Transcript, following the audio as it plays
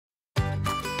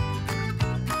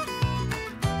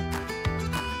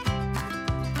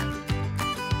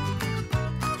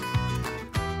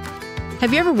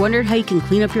Have you ever wondered how you can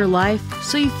clean up your life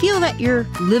so you feel that you're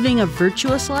living a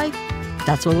virtuous life?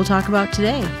 That's what we'll talk about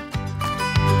today.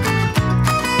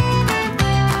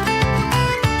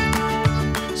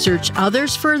 Search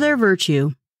others for their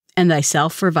virtue and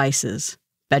thyself for vices.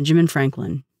 Benjamin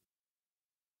Franklin.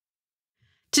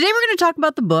 Today we're going to talk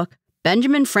about the book,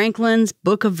 Benjamin Franklin's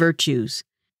Book of Virtues,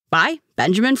 by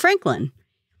Benjamin Franklin.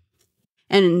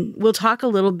 And we'll talk a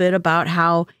little bit about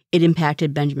how it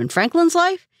impacted Benjamin Franklin's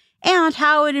life and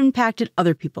how it impacted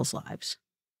other people's lives.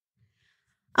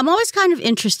 I'm always kind of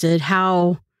interested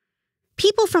how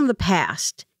people from the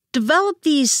past develop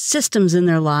these systems in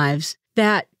their lives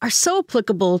that are so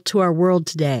applicable to our world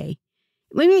today.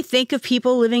 We may think of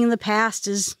people living in the past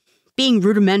as being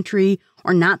rudimentary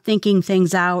or not thinking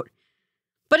things out,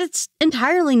 but it's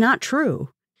entirely not true.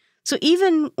 So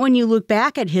even when you look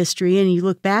back at history and you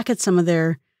look back at some of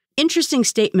their interesting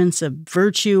statements of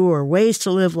virtue or ways to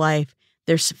live life,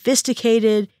 they're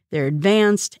sophisticated, they're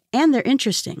advanced, and they're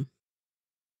interesting.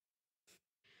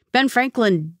 Ben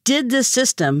Franklin did this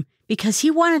system because he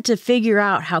wanted to figure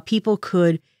out how people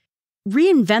could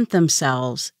reinvent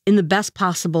themselves in the best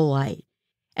possible light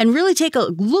and really take a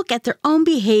look at their own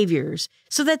behaviors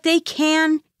so that they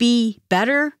can be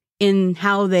better in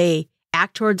how they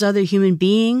act towards other human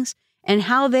beings and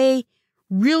how they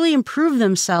really improve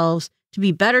themselves to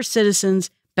be better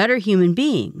citizens, better human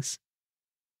beings.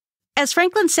 As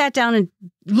Franklin sat down and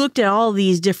looked at all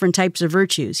these different types of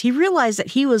virtues, he realized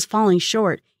that he was falling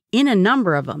short in a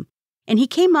number of them, and he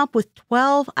came up with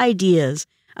 12 ideas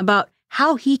about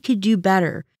how he could do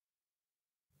better.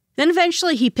 Then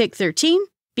eventually he picked 13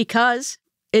 because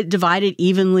it divided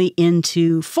evenly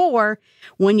into 4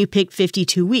 when you picked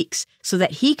 52 weeks, so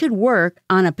that he could work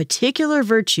on a particular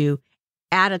virtue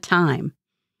at a time.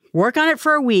 Work on it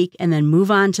for a week and then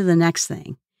move on to the next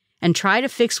thing. And try to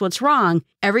fix what's wrong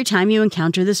every time you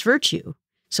encounter this virtue.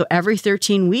 So every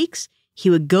 13 weeks,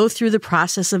 he would go through the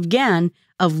process again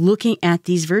of looking at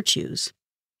these virtues.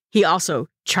 He also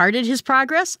charted his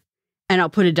progress, and I'll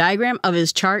put a diagram of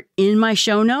his chart in my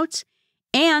show notes,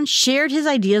 and shared his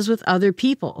ideas with other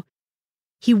people.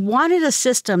 He wanted a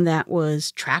system that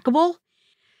was trackable,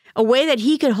 a way that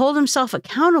he could hold himself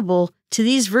accountable to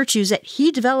these virtues that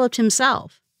he developed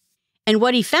himself. And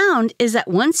what he found is that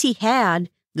once he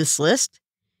had this list,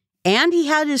 and he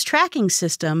had his tracking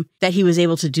system, that he was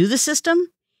able to do the system,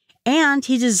 and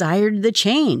he desired the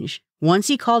change once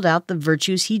he called out the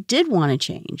virtues he did want to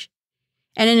change.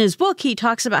 And in his book, he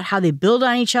talks about how they build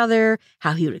on each other,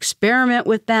 how he would experiment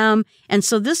with them, and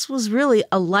so this was really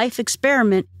a life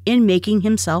experiment in making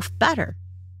himself better.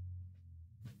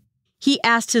 He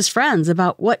asked his friends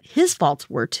about what his faults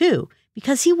were too,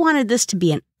 because he wanted this to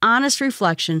be an honest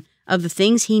reflection of the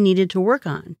things he needed to work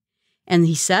on. And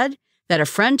he said that a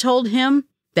friend told him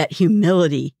that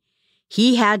humility,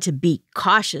 he had to be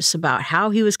cautious about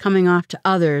how he was coming off to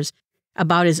others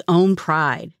about his own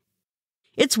pride.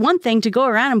 It's one thing to go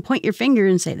around and point your finger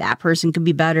and say that person could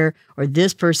be better or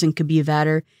this person could be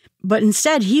better. But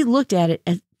instead, he looked at it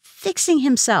as fixing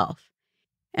himself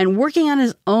and working on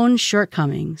his own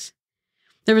shortcomings.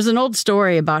 There was an old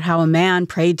story about how a man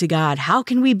prayed to God, "How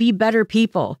can we be better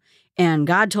people?" And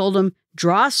God told him,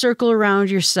 "Draw a circle around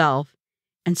yourself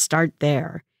and start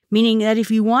there." Meaning that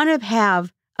if you want to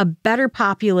have a better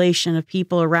population of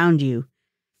people around you,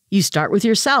 you start with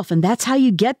yourself, and that's how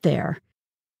you get there.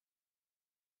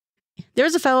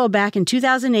 There's a fellow back in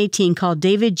 2018 called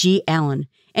David G. Allen,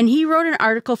 and he wrote an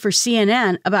article for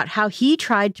CNN about how he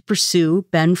tried to pursue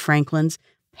Ben Franklin's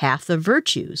path of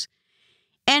virtues.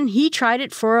 And he tried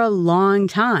it for a long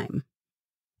time.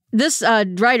 This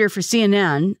writer for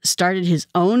CNN started his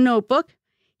own notebook.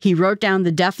 He wrote down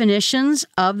the definitions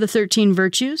of the 13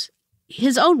 virtues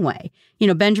his own way.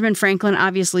 Benjamin Franklin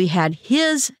obviously had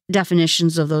his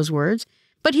definitions of those words,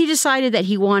 but he decided that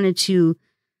he wanted to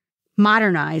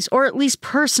modernize or at least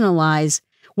personalize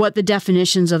what the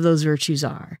definitions of those virtues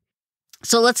are.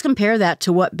 So let's compare that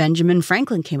to what Benjamin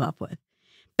Franklin came up with.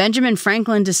 Benjamin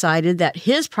Franklin decided that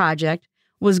his project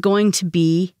was going to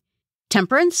be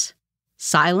temperance,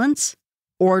 silence,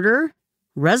 order,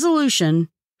 resolution,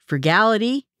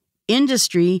 frugality,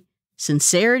 industry,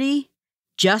 sincerity,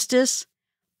 justice,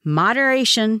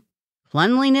 moderation,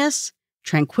 cleanliness,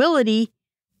 tranquility,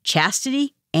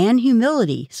 chastity, and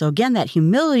humility. So again, that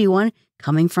humility one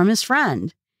coming from his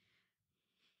friend.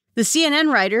 The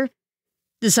CNN writer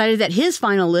decided that his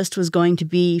final list was going to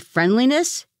be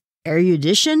friendliness,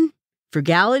 erudition,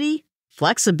 frugality,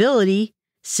 flexibility,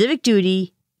 civic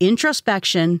duty,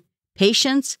 introspection,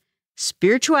 patience,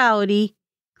 spirituality,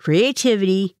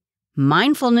 creativity,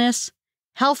 mindfulness,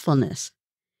 healthfulness.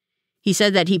 He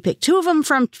said that he picked 2 of them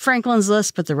from Franklin's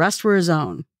list, but the rest were his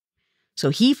own. So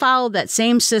he followed that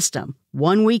same system.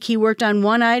 1 week he worked on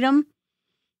one item.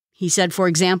 He said, for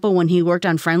example, when he worked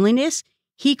on friendliness,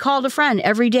 he called a friend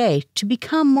every day to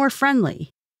become more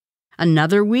friendly.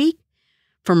 Another week,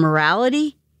 for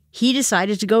morality, he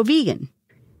decided to go vegan.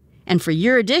 And for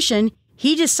year addition,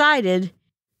 he decided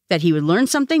that he would learn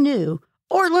something new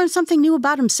or learn something new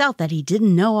about himself that he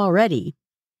didn't know already.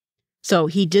 So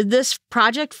he did this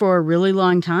project for a really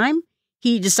long time.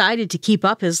 He decided to keep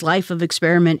up his life of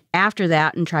experiment after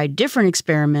that and tried different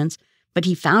experiments, but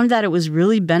he found that it was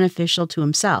really beneficial to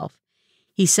himself.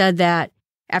 He said that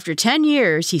after 10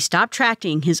 years, he stopped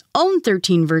tracking his own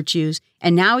 13 virtues,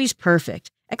 and now he's perfect,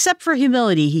 except for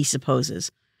humility, he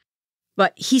supposes.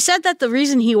 But he said that the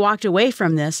reason he walked away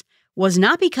from this was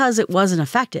not because it wasn't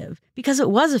effective, because it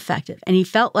was effective, and he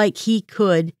felt like he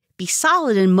could be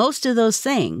solid in most of those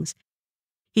things.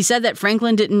 He said that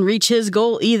Franklin didn't reach his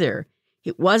goal either.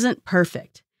 It wasn't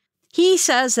perfect. He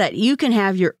says that you can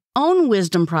have your own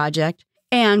wisdom project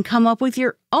and come up with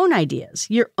your own ideas,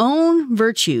 your own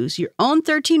virtues, your own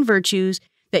 13 virtues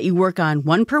that you work on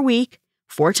 1 per week,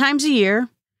 4 times a year,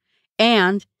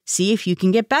 and see if you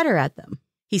can get better at them.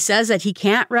 He says that he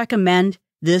can't recommend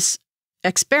this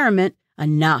experiment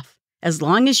enough, as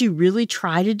long as you really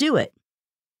try to do it.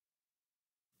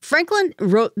 Franklin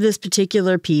wrote this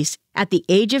particular piece at the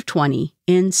age of 20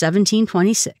 in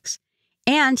 1726,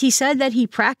 and he said that he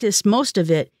practiced most of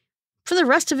it for the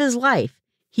rest of his life.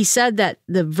 He said that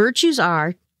the virtues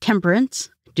are temperance,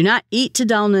 do not eat to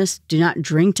dullness, do not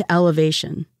drink to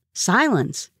elevation,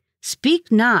 silence,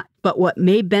 speak not but what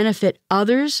may benefit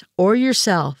others or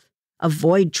yourself,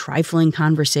 avoid trifling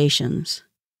conversations.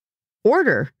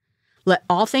 Order, let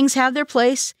all things have their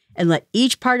place, and let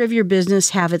each part of your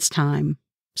business have its time.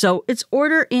 So it's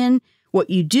order in what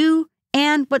you do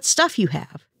and what stuff you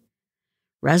have.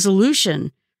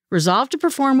 Resolution, resolve to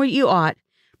perform what you ought,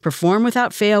 perform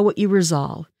without fail what you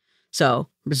resolve. So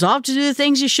resolve to do the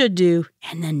things you should do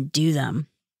and then do them.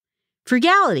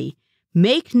 Frugality,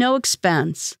 make no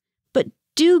expense, but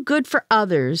do good for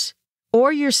others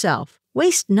or yourself.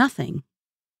 Waste nothing.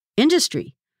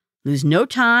 Industry, lose no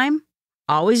time,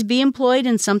 always be employed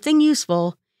in something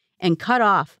useful, and cut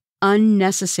off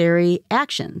unnecessary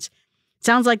actions.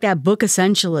 Sounds like that book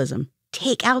Essentialism.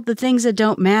 Take out the things that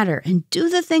don't matter and do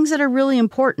the things that are really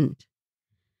important.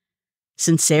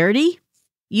 Sincerity,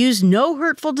 use no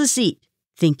hurtful deceit.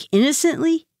 Think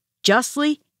innocently,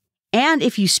 justly, and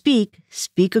if you speak,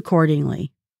 speak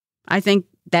accordingly. I think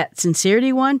that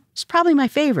sincerity one is probably my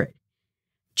favorite.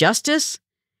 Justice,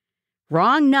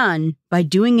 wrong none by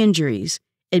doing injuries,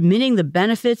 admitting the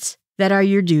benefits that are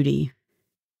your duty.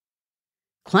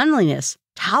 Cleanliness,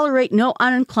 tolerate no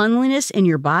uncleanliness in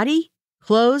your body,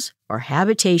 clothes, or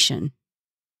habitation.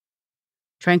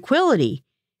 Tranquility,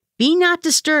 be not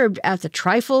disturbed at the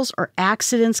trifles or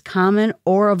accidents common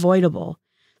or avoidable.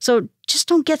 So just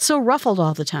don't get so ruffled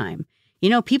all the time.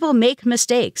 People make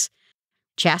mistakes.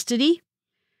 Chastity,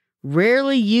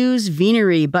 rarely use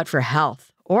venery but for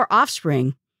health or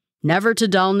offspring, never to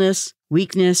dullness,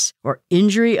 weakness, or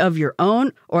injury of your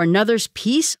own or another's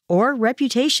peace or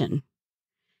reputation.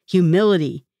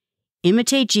 Humility,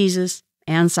 imitate Jesus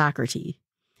and Socrates.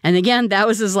 And again, that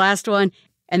was his last one,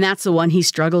 and that's the one he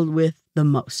struggled with the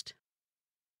most.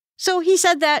 So he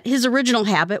said that his original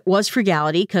habit was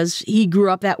frugality because he grew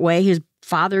up that way. His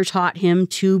father taught him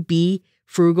to be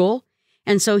frugal,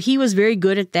 and so he was very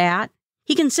good at that.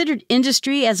 He considered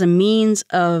industry as a means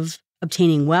of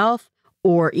obtaining wealth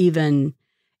or even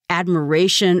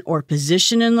admiration or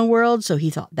position in the world, so he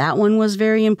thought that one was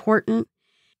very important.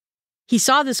 He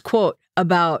saw this quote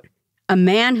about a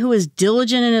man who is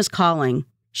diligent in his calling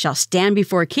shall stand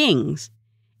before kings.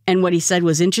 And what he said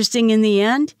was interesting in the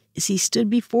end is he stood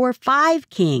before 5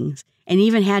 kings and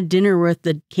even had dinner with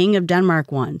the king of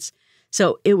Denmark once.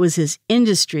 So it was his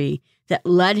industry that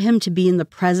led him to be in the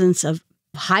presence of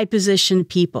high-positioned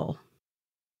people.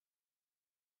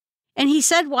 And he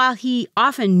said while he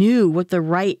often knew what the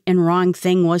right and wrong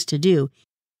thing was to do,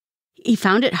 he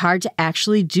found it hard to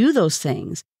actually do those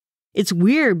things. It's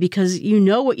weird because you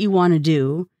know what you want to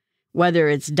do, whether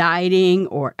it's dieting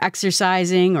or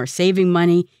exercising or saving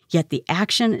money, yet the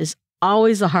action is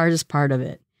always the hardest part of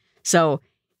it. So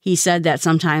he said that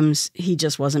sometimes he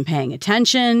just wasn't paying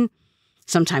attention,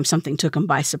 sometimes something took him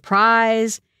by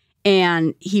surprise,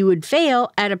 and he would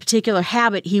fail at a particular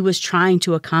habit he was trying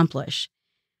to accomplish.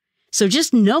 So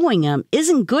just knowing them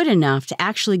isn't good enough to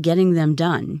actually getting them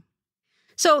done.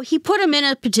 So he put them in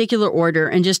a particular order,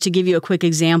 and just to give you a quick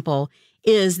example,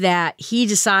 is that he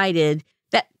decided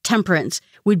that temperance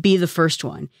would be the first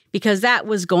one, because that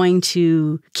was going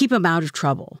to keep him out of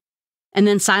trouble. And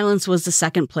then silence was the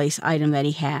second place item that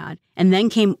he had. And then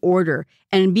came order.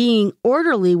 And being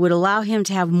orderly would allow him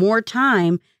to have more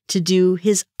time to do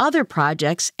his other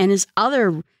projects and his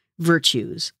other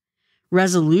virtues.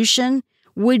 Resolution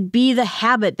would be the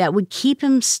habit that would keep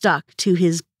him stuck to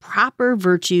his proper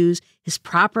virtues, his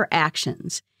proper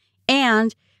actions.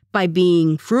 And by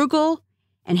being frugal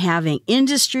and having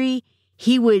industry,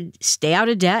 he would stay out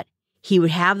of debt. He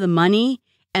would have the money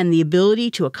and the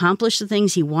ability to accomplish the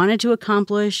things he wanted to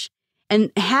accomplish.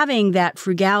 And having that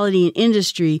frugality and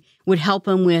industry would help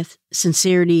him with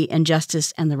sincerity and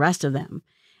justice and the rest of them.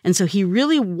 And so he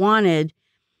really wanted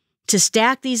to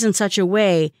stack these in such a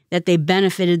way that they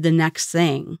benefited the next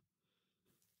thing.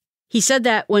 He said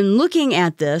that when looking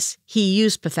at this, he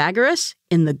used Pythagoras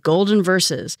in the golden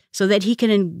verses so that he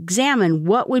can examine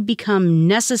what would become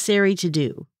necessary to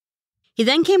do. He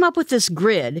then came up with this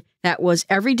grid that was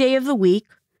every day of the week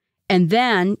and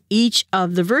then each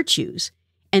of the virtues.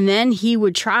 And then he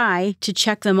would try to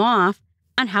check them off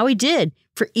on how he did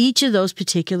for each of those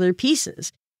particular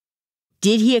pieces.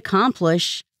 Did he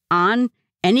accomplish on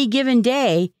any given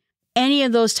day any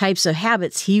of those types of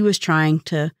habits he was trying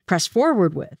to press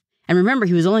forward with? And remember,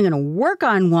 he was only going to work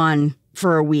on one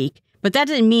for a week, but that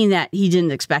didn't mean that he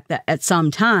didn't expect that at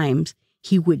some times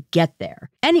he would get there.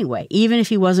 Anyway, even if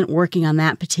he wasn't working on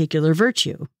that particular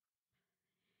virtue.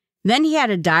 Then he had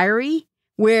a diary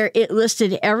where it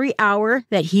listed every hour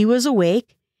that he was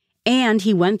awake, and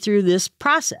he went through this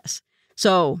process.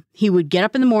 So he would get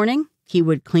up in the morning, he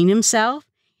would clean himself,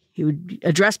 he would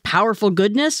address powerful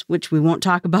goodness, which we won't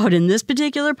talk about in this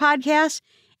particular podcast,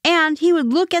 and he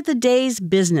would look at the day's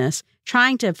business,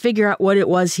 trying to figure out what it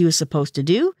was he was supposed to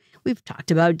do. We've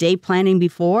talked about day planning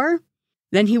before.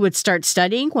 Then he would start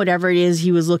studying whatever it is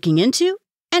he was looking into,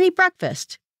 and eat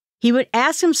breakfast. He would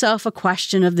ask himself a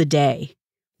question of the day.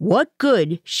 What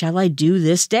good shall I do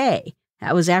this day?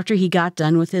 That was after he got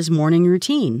done with his morning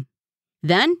routine.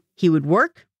 Then he would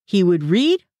work, he would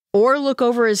read, or look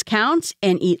over his counts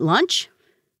and eat lunch.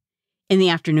 In the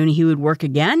afternoon, he would work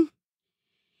again.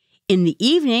 In the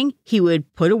evening, he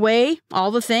would put away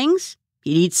all the things.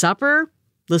 He'd eat supper,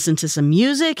 listen to some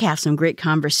music, have some great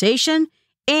conversation,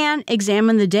 and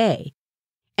examine the day.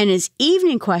 And his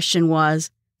evening question was,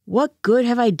 what good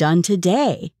have I done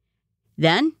today?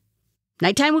 Then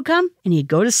nighttime would come and he'd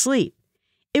go to sleep.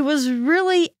 It was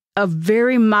really a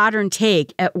very modern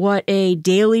take at what a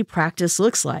daily practice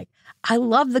looks like. I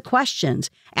love the questions,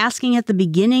 asking at the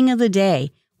beginning of the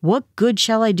day, what good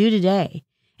shall I do today?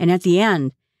 And at the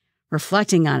end,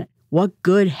 reflecting on it, what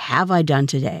good have I done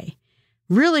today?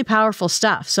 Really powerful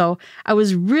stuff. So I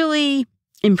was really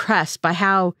impressed by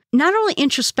how not only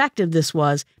introspective this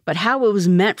was, but how it was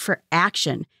meant for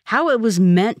action, how it was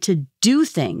meant to do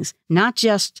things, not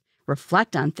just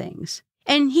reflect on things.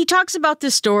 And he talks about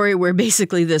this story where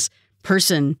basically this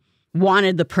person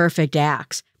wanted the perfect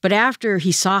axe, but after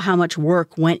he saw how much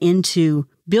work went into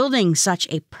building such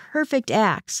a perfect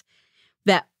axe,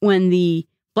 that when the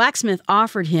blacksmith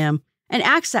offered him an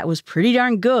axe that was pretty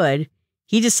darn good,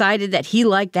 he decided that he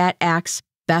liked that axe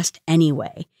best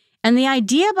anyway. And the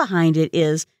idea behind it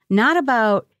is not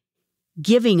about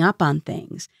giving up on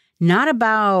things, not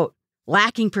about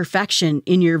lacking perfection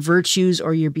in your virtues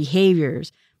or your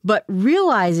behaviors, but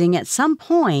realizing at some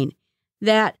point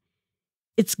that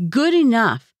it's good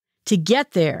enough to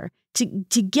get there, to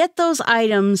get those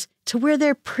items to where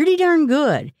they're pretty darn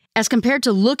good as compared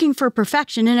to looking for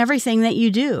perfection in everything that you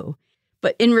do.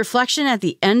 But in reflection at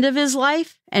the end of his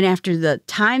life and after the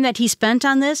time that he spent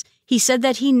on this, he said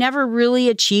that he never really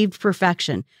achieved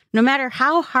perfection, no matter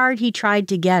how hard he tried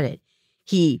to get it.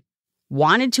 He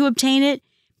wanted to obtain it,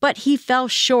 but he fell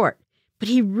short. But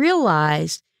he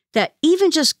realized that even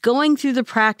just going through the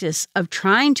practice of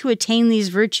trying to attain these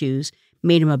virtues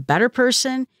made him a better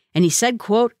person, and he said,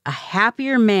 quote, a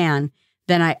happier man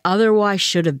than I otherwise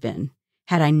should have been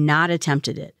had I not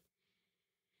attempted it.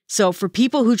 So for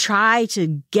people who try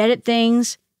to get at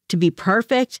things, to be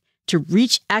perfect, to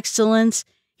reach excellence,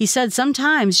 he said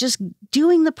sometimes just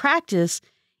doing the practice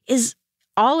is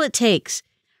all it takes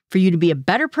for you to be a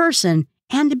better person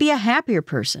and to be a happier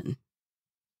person.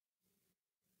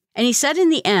 And he said in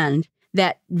the end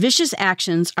that vicious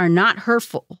actions are not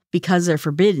hurtful because they're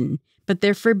forbidden, but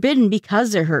they're forbidden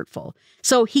because they're hurtful.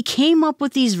 So he came up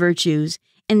with these virtues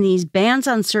and these bans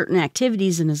on certain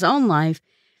activities in his own life,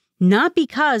 not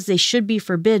because they should be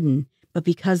forbidden, but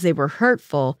because they were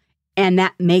hurtful, and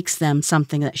that makes them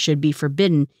something that should be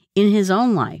forbidden in his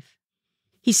own life.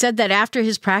 He said that after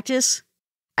his practice,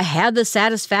 I had the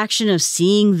satisfaction of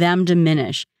seeing them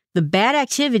diminish. the bad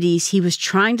activities he was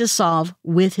trying to solve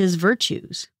with his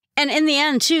virtues. And in the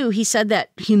end, too, he said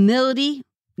that humility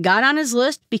got on his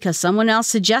list because someone else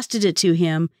suggested it to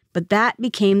him, but that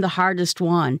became the hardest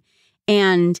one.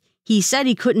 And he said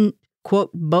he couldn't,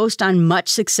 quote, boast on much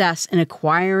success in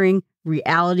acquiring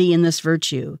reality in this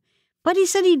virtue. But he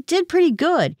said he did pretty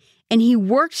good, and he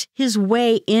worked his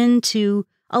way into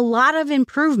a lot of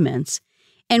improvements.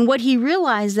 And what he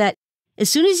realized that as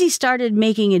soon as he started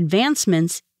making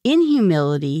advancements in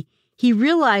humility, he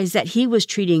realized that he was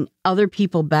treating other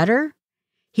people better,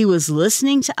 he was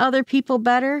listening to other people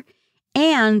better,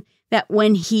 and that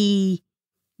when he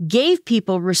gave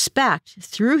people respect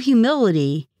through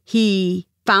humility, he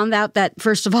found out that,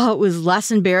 first of all, it was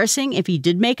less embarrassing if he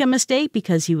did make a mistake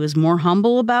because he was more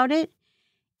humble about it.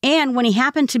 And when he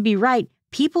happened to be right,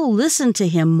 people listened to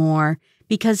him more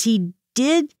because he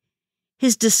did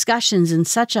his discussions in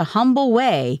such a humble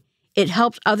way, it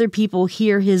helped other people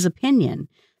hear his opinion.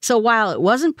 So while it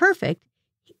wasn't perfect,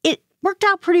 it worked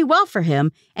out pretty well for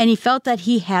him, and he felt that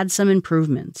he had some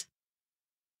improvements.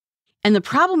 And the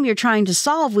problem you're trying to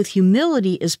solve with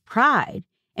humility is pride.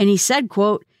 And he said,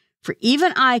 quote, "For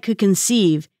even I could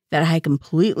conceive that I had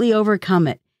completely overcome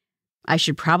it. I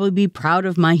should probably be proud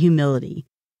of my humility."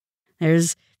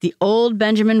 There's the old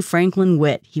Benjamin Franklin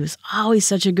wit. He was always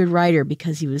such a good writer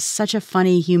because he was such a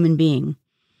funny human being.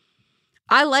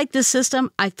 I like this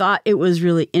system. I thought it was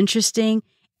really interesting.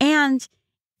 And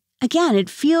again, it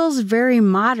feels very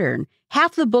modern.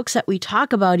 Half the books that we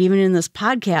talk about, even in this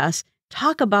podcast,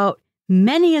 talk about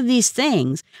many of these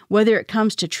things, whether it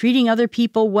comes to treating other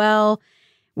people well,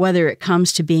 whether it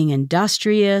comes to being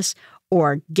industrious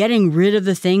or getting rid of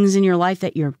the things in your life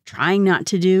that you're trying not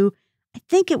to do. I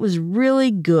think it was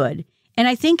really good. And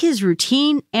I think his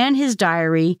routine and his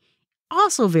diary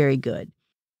also very good.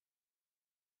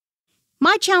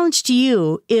 My challenge to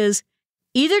you is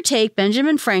either take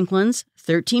Benjamin Franklin's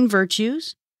 13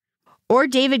 Virtues or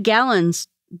David Gallen's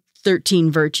 13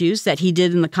 Virtues that he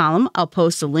did in the column. I'll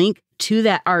post a link to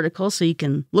that article so you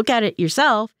can look at it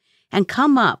yourself and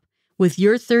come up with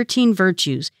your 13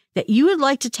 virtues that you would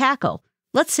like to tackle,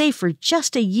 let's say for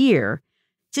just a year,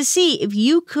 to see if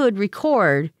you could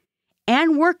record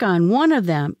and work on one of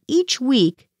them each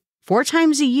week, 4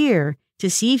 times a year, to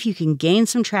see if you can gain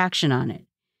some traction on it.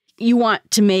 You want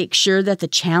to make sure that the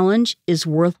challenge is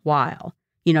worthwhile.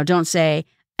 Don't say,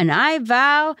 "And I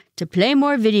vow to play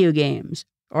more video games,"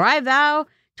 or "I vow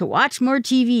to watch more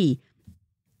TV."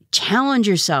 Challenge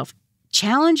yourself.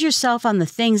 Challenge yourself on the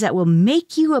things that will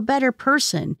make you a better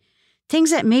person, things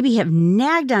that maybe have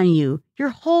nagged on you your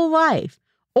whole life.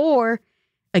 Or,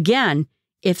 again,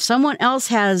 if someone else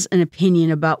has an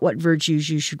opinion about what virtues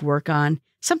you should work on,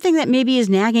 something that maybe is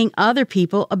nagging other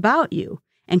people about you,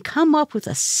 and come up with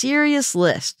a serious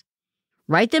list.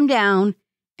 Write them down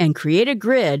and create a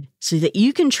grid so that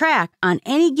you can track on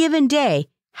any given day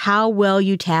how well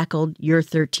you tackled your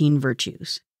 13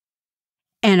 virtues.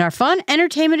 And our fun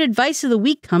entertainment advice of the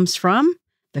week comes from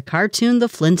the cartoon The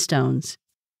Flintstones.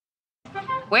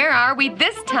 Where are we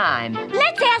this time?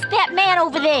 Let's ask that man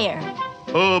over there.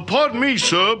 Pardon me,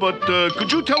 sir, but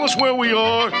could you tell us where we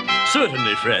are?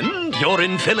 Certainly, friend. You're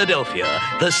in Philadelphia,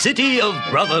 the city of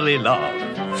brotherly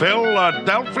love.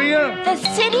 Philadelphia? The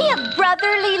city of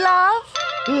brotherly love?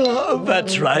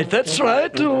 That's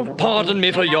right. Oh, pardon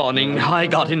me for yawning. I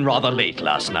got in rather late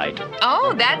last night.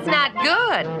 Oh, that's not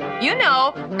good.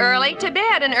 Early to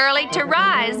bed and early to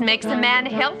rise makes a man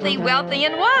healthy, wealthy,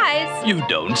 and wise. You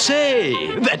don't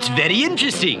say. That's very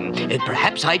interesting.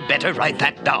 Perhaps I'd better write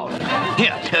that down.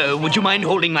 Here, would you mind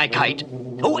holding my kite?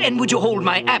 Oh, and would you hold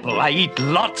my apple? I eat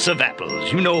lots of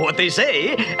apples. You know what they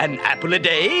say. An apple a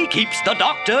day keeps the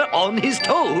doctor on his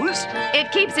toes.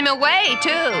 It keeps him away,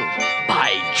 too.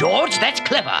 By George, that's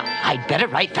clever. I'd better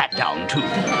write that down, too.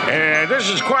 This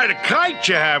is quite a kite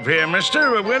you have here,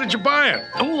 mister. Where did you buy it?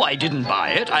 Oh, I didn't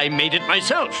buy it. I made it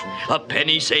myself. A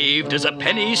penny saved is a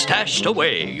penny stashed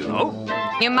away, you know.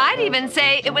 You might even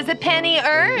say it was a penny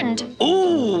earned.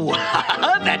 Ooh,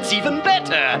 that's even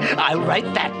better. I'll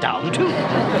write that down, too.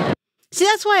 See,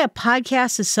 that's why a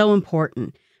podcast is so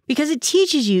important, because it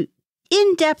teaches you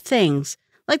in-depth things,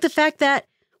 like the fact that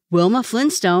Wilma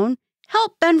Flintstone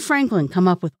helped Ben Franklin come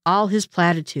up with all his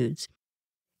platitudes.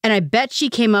 And I bet she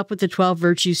came up with the 12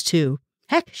 virtues, too.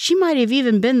 Heck, she might have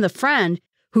even been the friend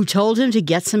who told him to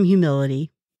get some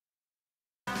humility.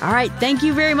 All right, thank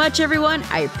you very much, everyone.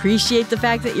 I appreciate the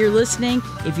fact that you're listening.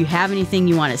 If you have anything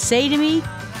you want to say to me,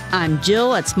 I'm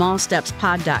Jill at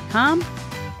smallstepspod.com.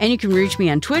 And you can reach me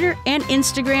on Twitter and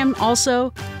Instagram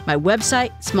also. My website,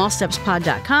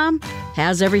 smallstepspod.com,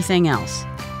 has everything else.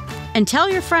 And tell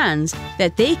your friends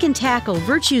that they can tackle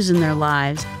virtues in their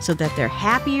lives so that they're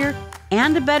happier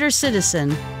and a better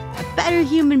citizen, a better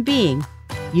human being,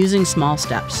 using small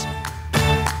steps.